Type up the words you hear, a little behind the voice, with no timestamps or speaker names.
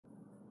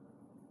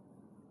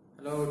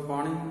Hello, good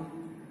morning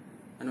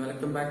and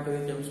welcome back to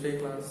the chemistry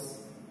class.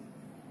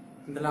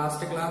 In the last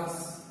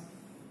class,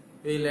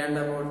 we learned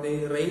about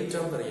the rate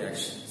of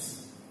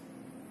reactions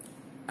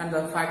and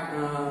the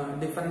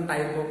different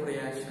type of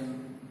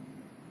reaction,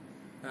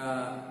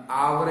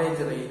 average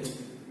rate,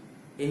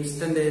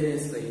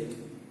 instantaneous rate,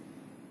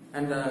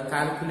 and the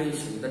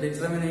calculation, the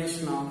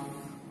determination of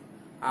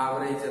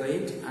average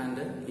rate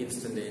and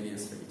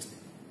instantaneous rate.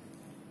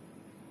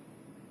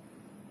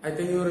 I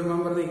think you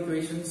remember the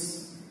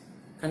equations.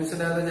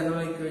 Consider the general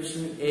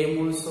equation: A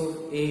moles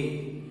of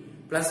A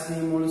plus B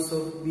moles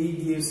of B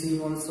gives C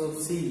moles of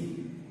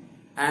C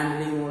and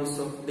D moles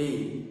of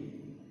D.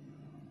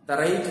 The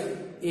rate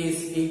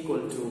is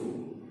equal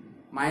to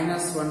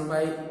minus 1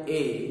 by A,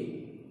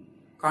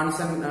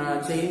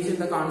 change in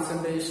the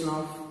concentration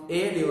of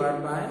A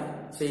divided by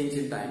change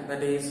in time,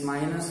 that is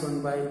minus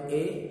 1 by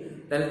A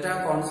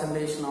delta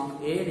concentration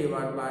of A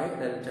divided by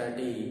delta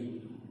D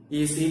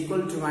is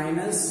equal to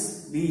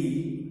minus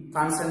B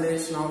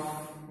concentration of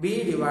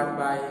B divided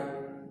by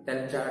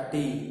delta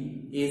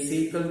T is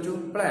equal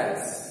to plus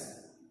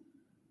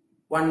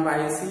 1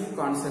 by C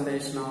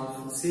concentration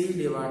of C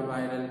divided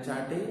by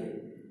delta T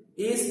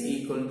is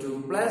equal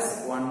to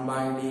plus 1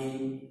 by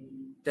D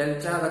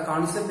delta the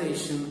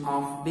concentration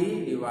of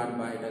D divided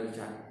by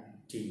delta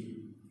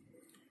T.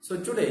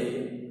 So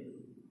today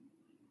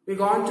we are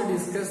going to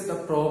discuss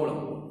the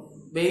problem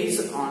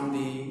based on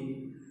the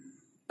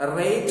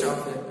rate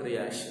of the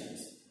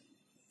reactions.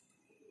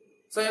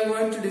 So I am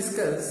going to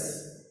discuss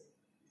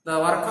the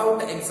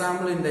workout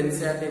example in the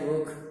NCERT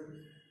book,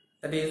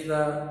 that is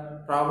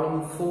the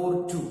problem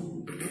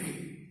 4.2.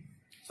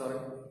 Sorry.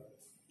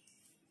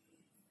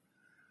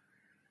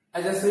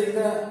 I just read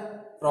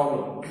the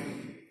problem.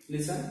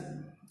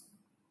 Listen.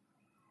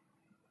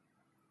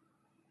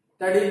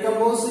 The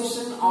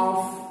decomposition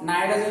of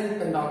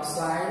nitrogen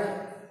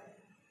pentoxide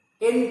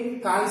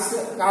in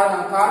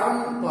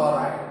carbon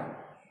chloride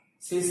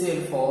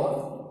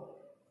CCl4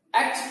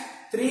 at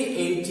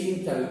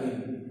 318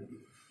 Kelvin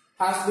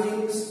has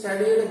been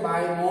studied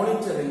by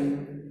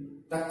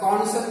monitoring the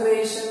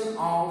concentration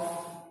of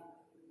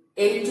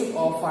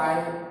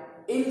N2O5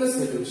 in the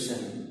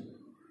solution.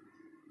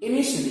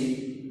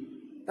 Initially,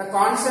 the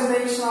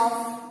concentration of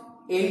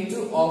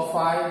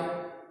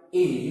N2O5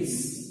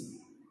 is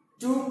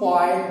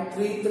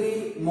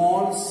 2.33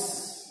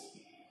 moles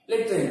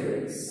liter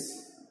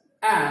increase,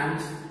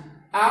 and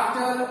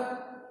after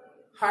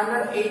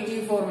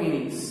 184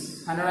 minutes,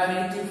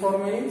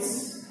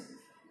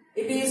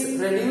 it is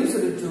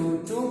reduced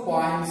to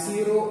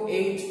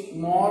 2.08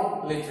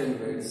 mole liter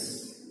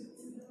increase.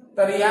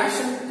 The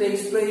reaction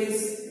takes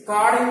place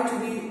according to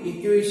the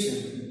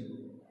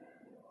equation.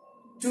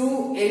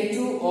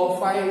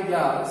 2N2O5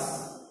 gas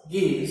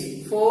gives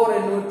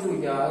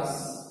 4NO2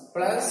 gas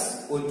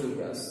plus O2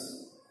 gas.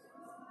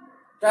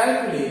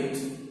 Calculate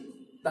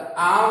the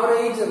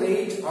average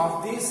rate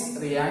of this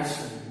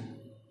reaction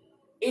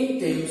in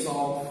terms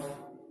of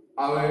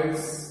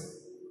hours,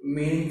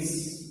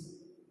 minutes.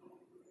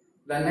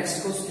 The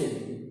next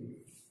question: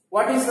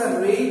 what is the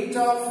rate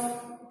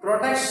of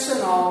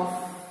production of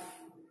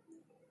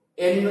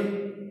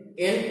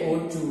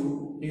NO2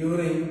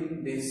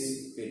 during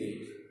this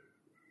period?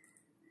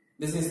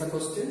 This is the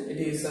question. It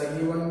is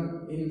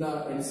given in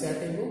the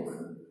NCERT book.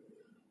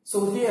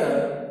 So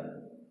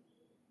here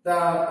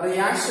the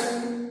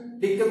reaction,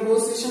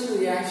 decomposition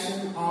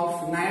reaction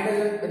of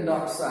nitrogen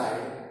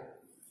pentoxide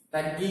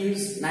that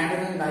gives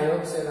nitrogen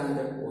dioxide and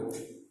O2.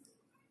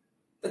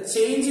 The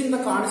change in the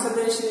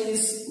concentration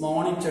is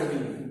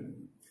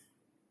monitoring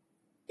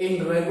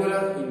in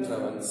regular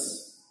intervals.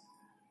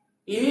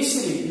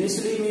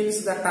 Initially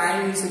means the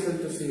time is equal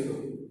to 0.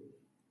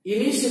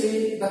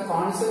 Initially, the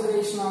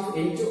concentration of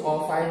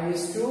N2O5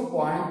 is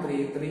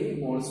 2.33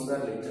 moles per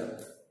liter.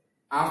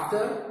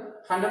 After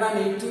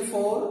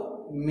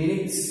 184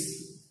 minutes,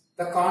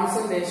 the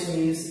concentration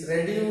is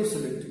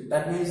reduced.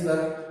 That means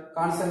the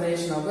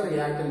concentration of the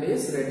reactant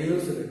is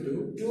reduced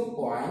to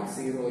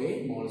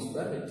 2.08 moles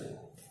per liter.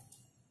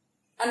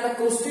 And the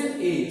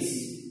question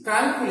is,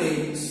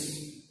 calculate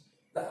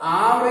the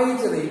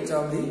average rate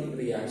of the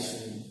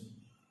reaction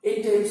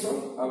in terms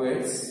of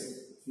hours,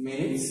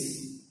 minutes,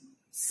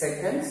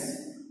 seconds.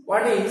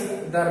 What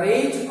is the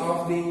rate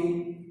of the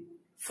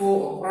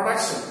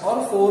production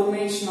or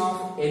formation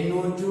of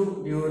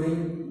NO2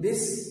 during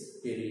this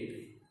period?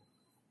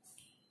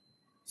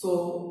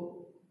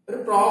 So, the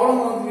problem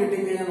of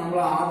getting data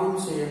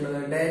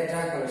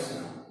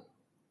collection.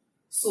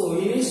 So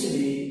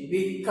initially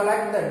we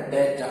collect the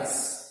data.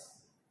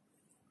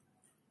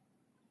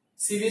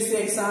 CBSE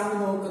exam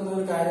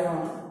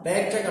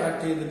data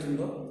collect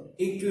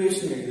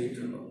equation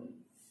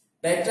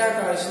data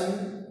collection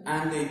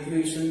and the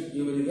equation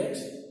you will get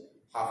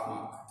half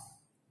mark.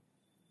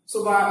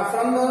 So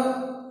from the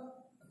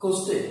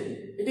question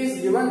it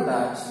is given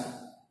that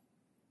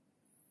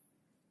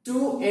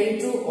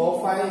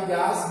 2N2O5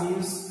 gas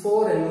gives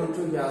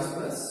 4NO2 gas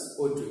plus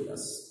O2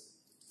 gas.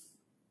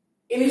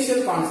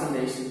 Initial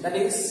concentration, that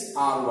is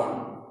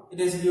R1. It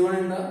is given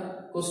in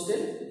the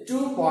question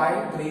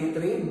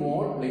 2.33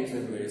 mole liter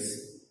inverse.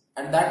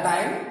 At that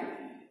time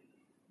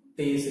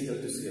T is equal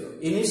to 0.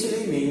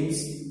 Initially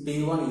means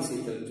T1 is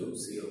equal to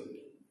 0.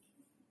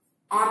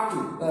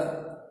 R2, the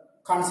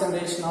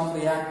concentration of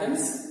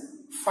reactants,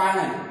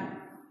 final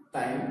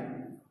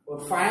time, or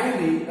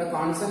finally the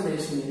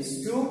concentration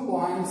is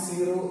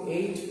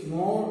 2.08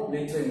 mole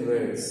liter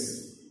inverse.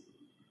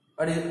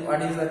 What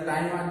is the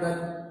time at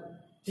that?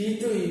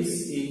 T2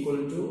 is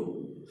equal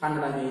to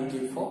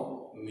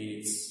 184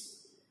 minutes.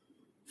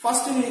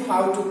 First we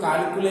have to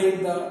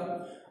calculate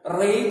the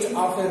rate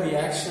of a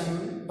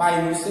reaction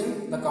by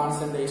using the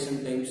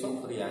concentration terms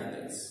of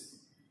reactants.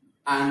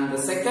 And the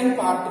second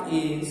part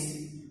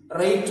is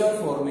rate of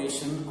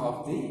formation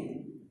of the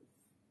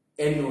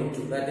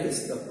NO2, that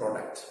is the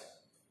product.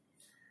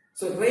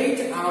 So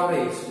rate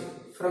average,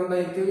 from the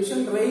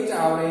equation rate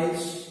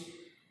average,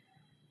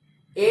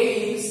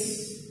 A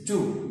is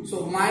 2.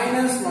 So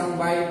minus 1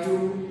 by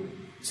 2,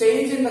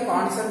 change in the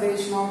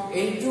concentration of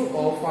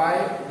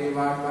N2O5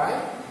 divided by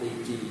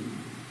dt.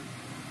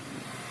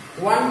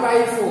 1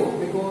 by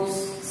 4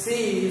 because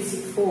C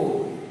is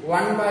 4.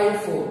 1 by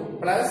 4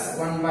 plus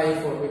 1 by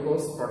 4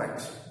 because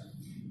product.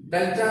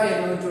 Delta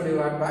NO2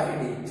 divided by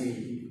dt.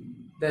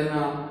 Then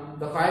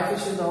the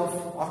coefficient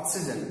of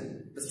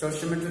oxygen, the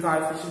stoichiometric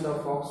coefficient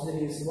of oxygen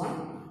is 1.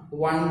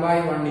 1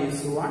 by 1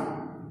 is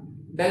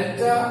 1.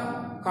 Delta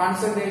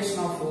concentration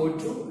of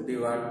O2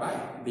 divided by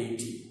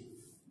dt.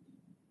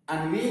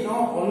 And we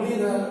know only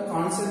the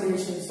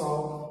concentrations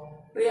of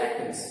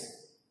reactants.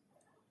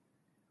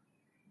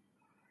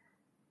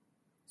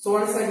 So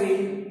once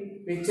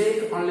again, we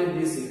take only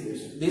this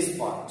equation, this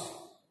part.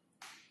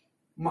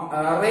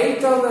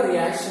 Rate of the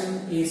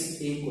reaction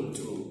is equal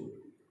to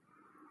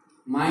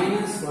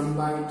minus 1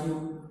 by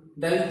 2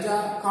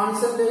 delta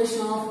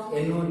concentration of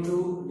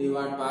NO2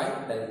 divided by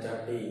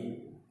delta T.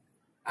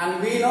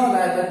 And we know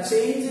that the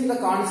change in the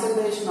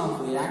concentration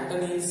of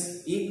reactant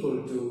is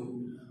equal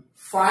to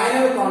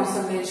final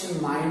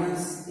concentration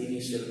minus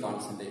initial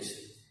concentration,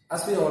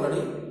 as we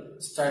already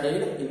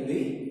studied in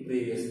the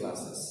previous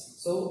classes.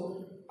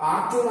 So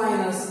R2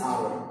 minus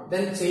R1,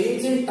 then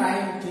change in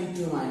time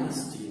T2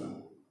 minus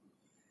T1.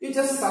 We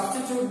just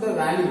substitute the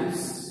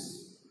values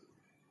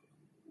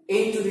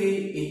into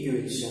the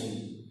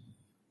equation.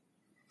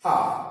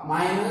 Half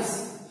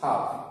minus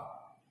half.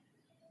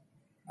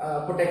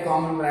 Put a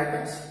common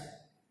bracket.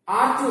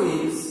 R2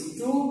 is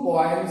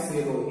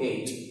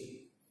 2.08.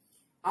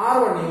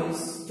 R1 is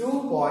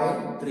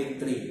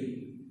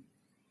 2.33.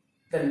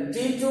 Then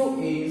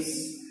T2 is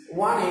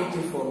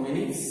 184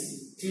 minutes.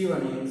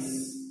 T1 is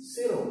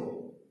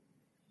 0.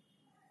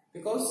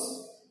 Because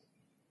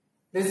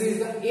this is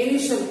the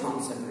initial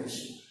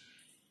concentration.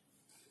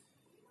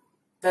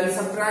 Then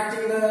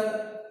subtracting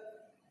the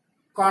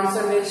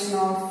concentration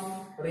of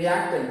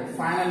reactant,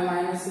 final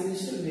minus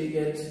initial, we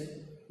get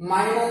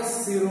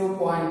minus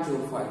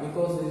 0.25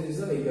 because this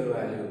is a bigger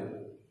value.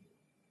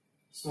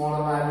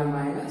 Smaller value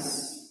minus,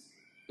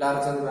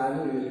 larger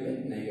value we will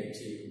get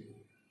negative.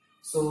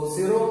 So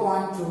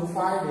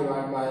 0.25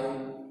 divided by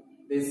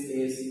this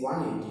is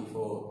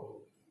 184.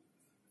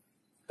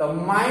 The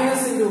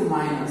minus into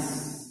minus,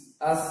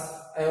 as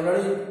I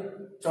already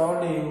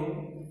told you,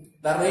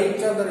 the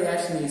rate of the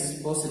reaction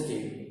is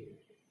positive.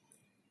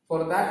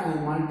 For that we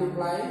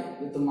multiply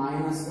with the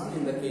minus 1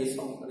 in the case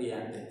of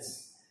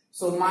reactants.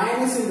 So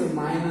minus into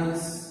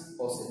minus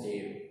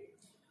positive.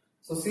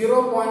 So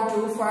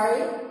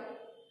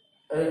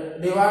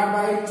 0.25 divided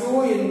by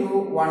 2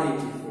 into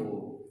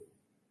 184.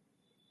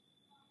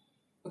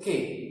 Okay,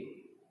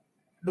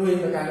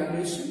 doing the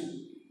calculation.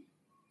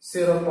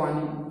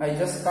 0. I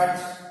just cut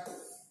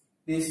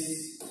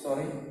this,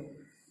 sorry.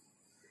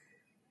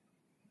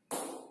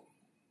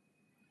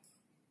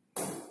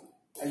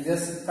 I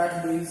just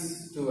cut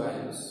these two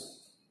values.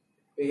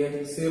 We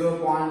get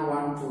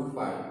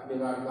 0.125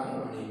 divided by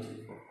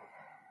 184.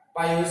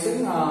 By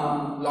using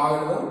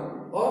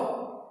logarithm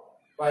or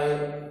by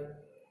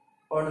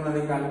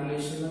ordinary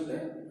calculation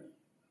method,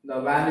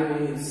 the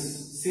value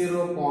is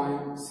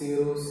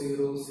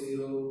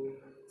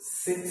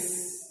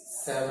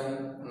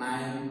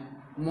 0.000679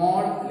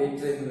 mole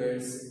liter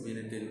inverse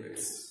minute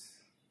inverse.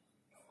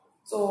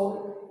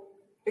 So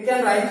we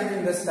can write it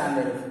in the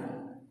standard form.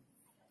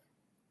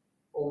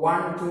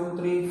 1, 2,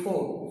 3,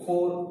 4.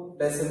 4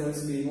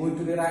 decimals we move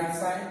to the right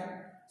side.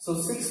 So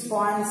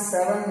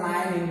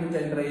 6.79 into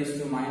 10 raised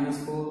to minus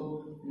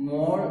 4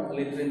 mole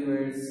liter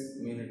inverse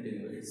minute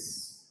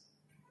inverse.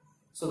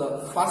 So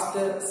the first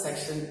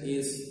section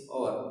is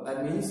over.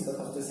 That means the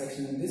first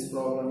section in this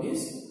problem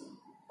is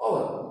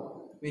over.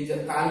 We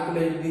just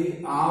calculate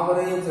the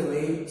average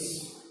rate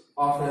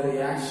of a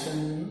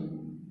reaction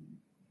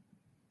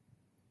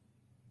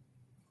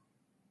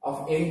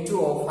of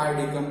N2O5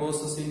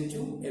 decomposes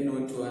into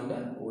NO2 and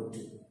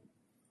O2.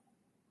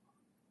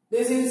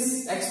 This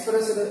is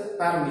expressed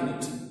per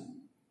minute.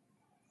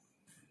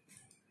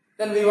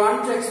 Then we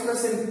want to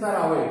express in per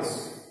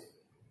hours.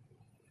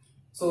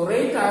 So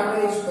rate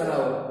average per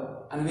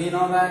hour, and we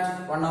know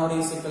that 1 hour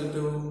is equal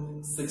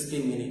to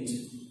 60 minutes.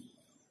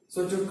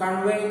 So to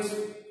convert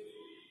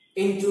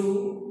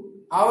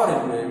into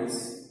hour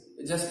inverse.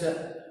 Just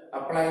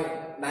apply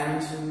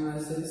dimension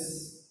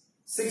analysis.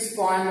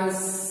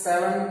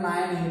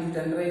 6.79 into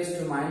 10 raised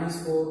to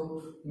minus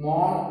 4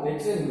 mole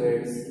liter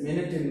inverse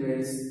minute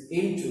inverse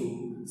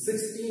into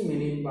 60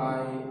 minute by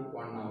 1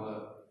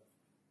 hour.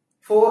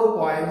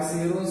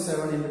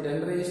 4.07 into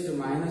 10 raised to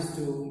minus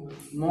 2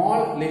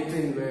 mole liter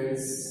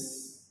inverse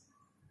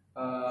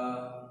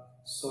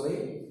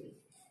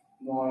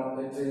mole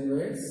liter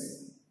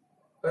inverse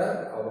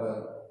per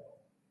hour.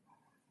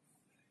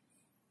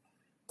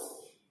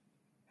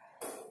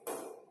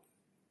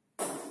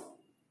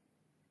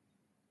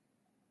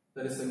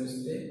 There is a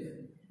mistake.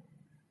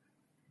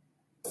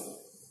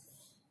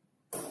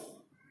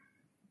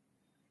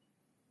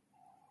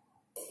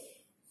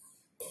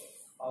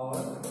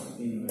 Hour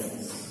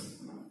inverse.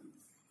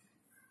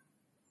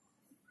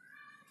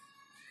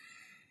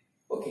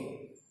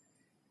 Okay.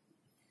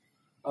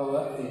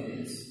 Hour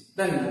inverse.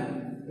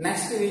 Then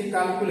next we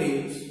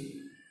calculate,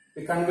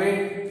 we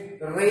convert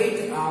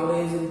rate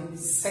average in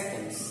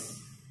seconds.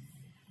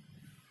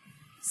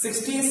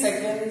 60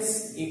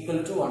 seconds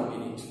equal to 1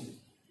 minute.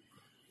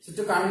 So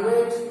to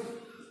convert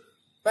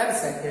per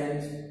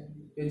second,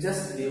 you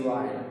just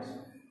divide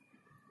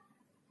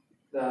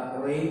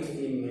the rate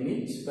in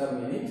minutes per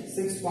minute.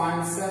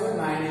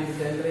 6.79 into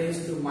 10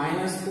 raised to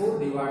minus 4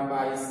 divided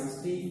by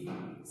 60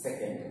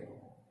 second.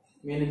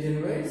 Minute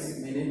inverse,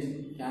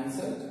 minute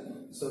cancelled.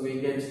 So we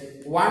get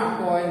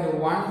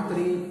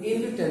 1.13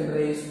 into 10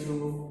 raised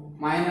to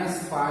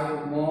minus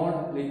 5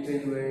 mole liter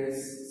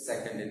inverse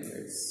second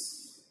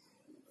inverse.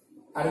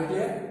 Are you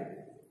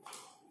clear?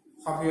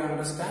 Hope you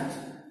understand.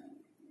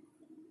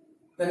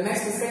 The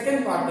next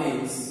second part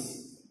is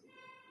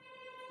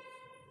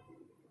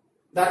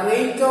the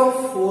rate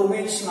of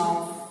formation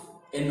of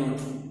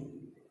NO2.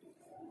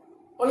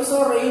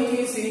 Also rate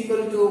is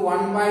equal to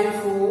 1 by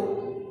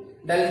 4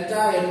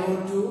 delta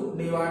NO2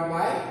 divided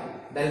by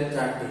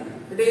delta T.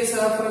 It is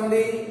from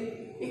the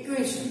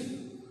equation.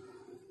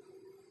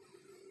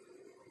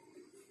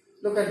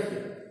 Look at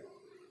here.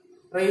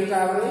 Rate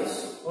average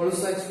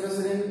also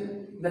expressed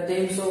in the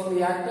terms of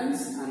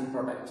reactants and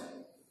product.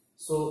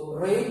 So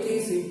rate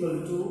is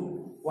equal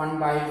to 1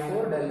 by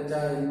 4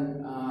 delta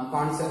in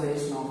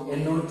concentration of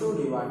NO2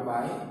 divided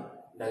by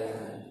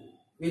delta.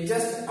 We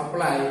just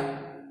apply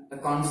the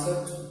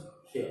concept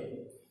here.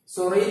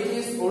 So rate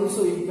is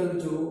also equal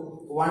to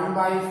 1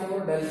 by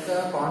 4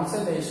 delta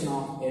concentration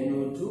of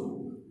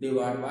NO2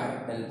 divided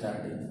by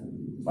delta T.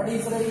 What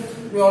is rate?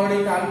 We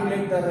already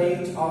calculate the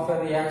rate of a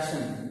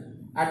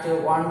reaction at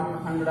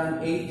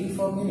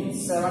 184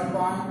 minutes.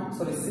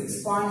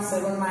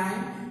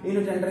 6.79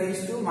 into 10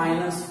 raised to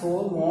minus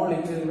 4 mole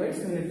liter inverse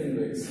minute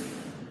inverse.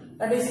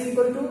 That is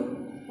equal to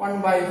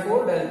 1 by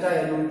 4 delta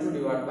NO2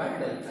 divided by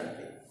delta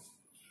T.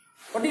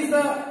 What is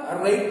the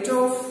rate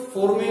of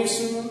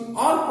formation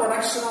or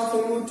production of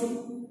NO2?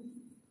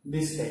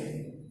 This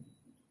time.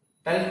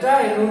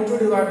 Delta NO2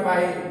 divided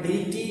by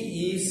dt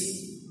is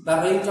the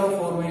rate of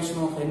formation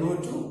of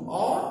NO2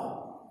 or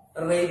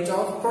rate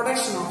of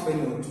production of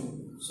NO2.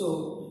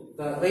 So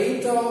the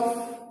rate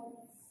of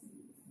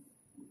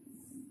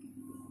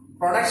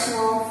production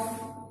of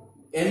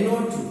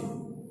NO2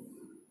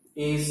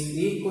 is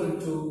equal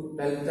to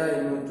delta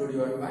NO2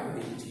 divided by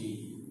dt.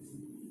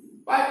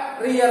 By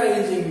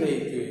rearranging the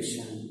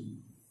equation,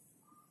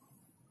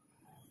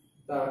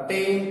 the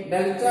term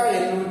delta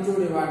NO2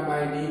 divided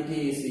by dt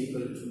is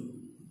equal to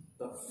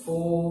the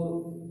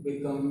 4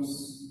 becomes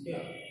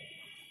here.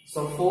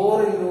 So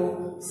 4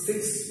 into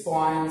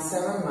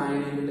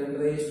 6.79 into 10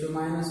 raised to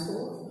minus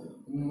 4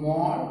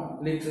 mole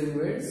liter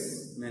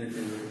inverse minute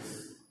inverse.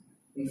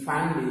 In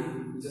finally,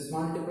 just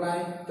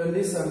multiply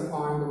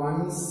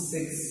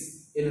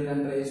 27.16 into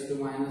 10 raised to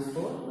minus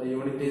 4. The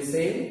unit is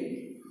same.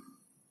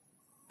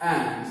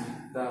 And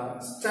the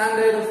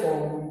standard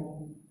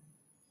form,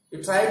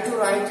 you try to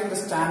write in the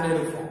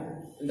standard form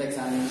in the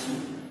examination.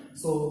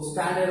 So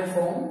standard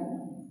form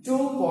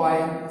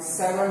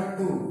 2.72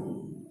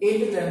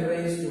 into 10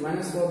 raised to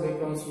minus 4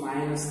 becomes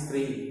minus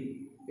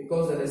 3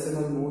 because the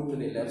decimal moved to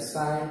the left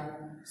side.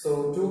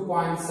 So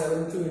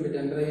 2.72 into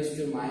 10 raised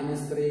to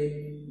minus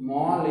 3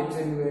 mole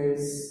liter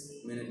inverse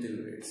minute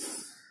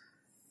inverse.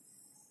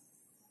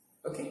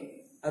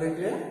 Okay, are you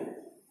clear?